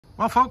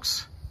Well,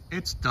 folks,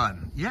 it's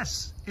done.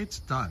 Yes, it's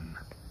done.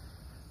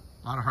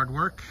 A lot of hard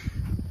work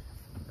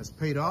has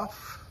paid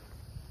off.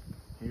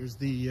 Here's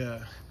the,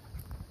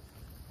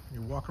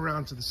 you walk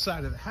around to the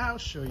side of the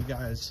house, show you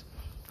guys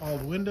all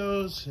the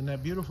windows. Isn't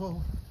that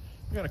beautiful?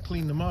 We gotta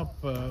clean them up.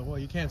 Well,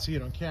 you can't see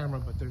it on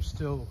camera, but there's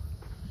still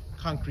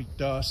concrete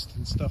dust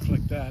and stuff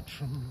like that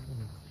from,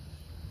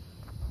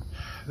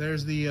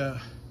 there's the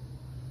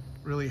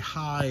really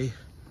high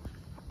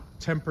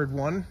tempered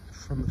one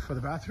for the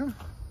bathroom.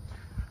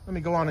 Let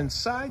me go on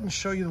inside and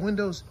show you the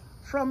windows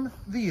from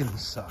the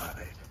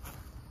inside.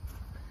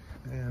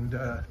 And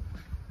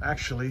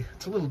actually,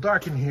 it's a little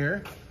dark in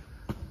here.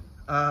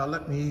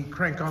 Let me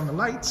crank on the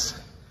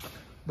lights.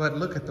 But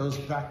look at those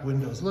back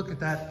windows. Look at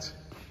that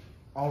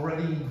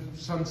already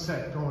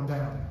sunset going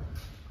down.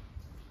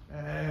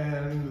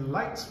 And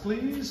lights,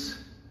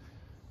 please.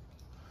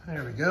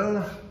 There we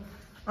go.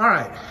 All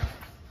right.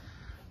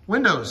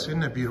 Windows, isn't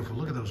that beautiful?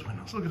 Look at those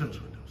windows. Look at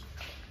those windows.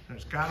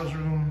 There's Gato's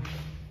room.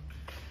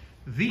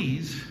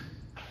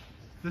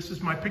 This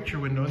is my picture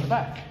window in the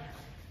back.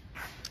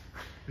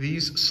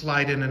 These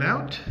slide in and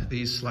out.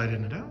 These slide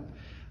in and out.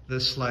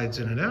 This slides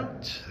in and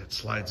out. That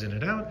slides in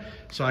and out.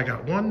 So I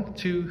got 1,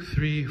 2,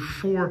 3,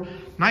 4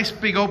 nice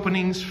big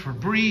openings for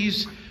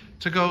breeze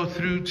to go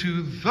through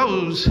to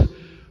those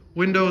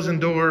windows and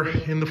door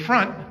in the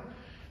front.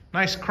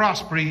 Nice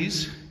cross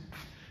breeze.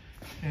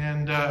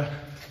 And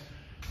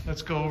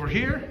let's go over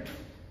here.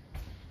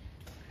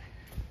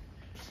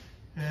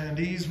 And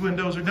these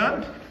windows are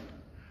done.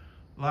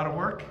 A lot of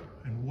work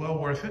and well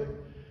worth it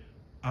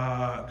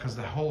because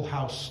the whole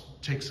house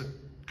takes a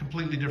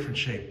completely different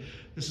shape.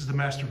 This is the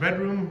master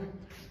bedroom.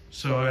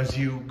 So as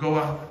you go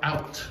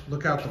out,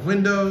 look out the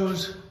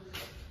windows.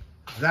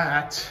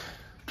 That,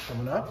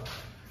 coming up,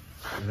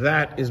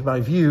 that is my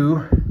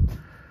view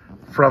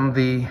from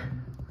the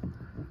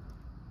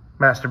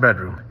master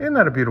bedroom. Isn't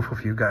that a beautiful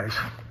view, guys?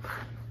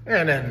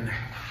 And then,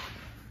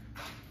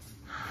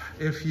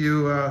 if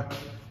you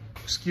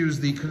excuse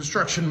the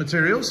construction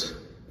materials,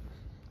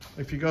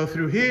 if you go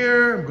through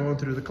here, I'm going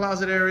through the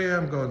closet area,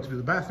 I'm going through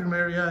the bathroom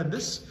area, and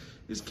this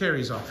is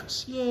Carrie's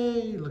office.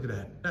 Yay, look at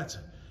that. That's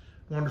a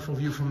wonderful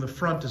view from the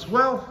front as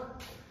well.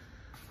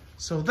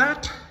 So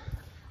that,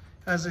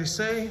 as they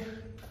say,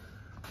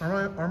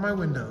 are my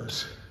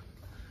windows.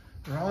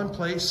 They're all in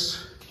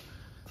place,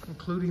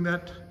 including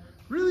that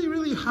really,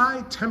 really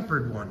high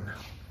tempered one.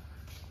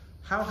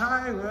 How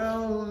high?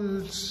 Well,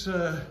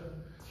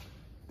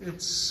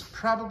 it's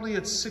probably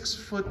at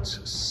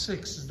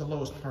 6'6" is the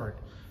lowest part.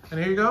 And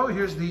here you go,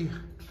 here's the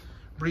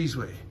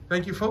breezeway.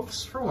 Thank you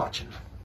folks for watching.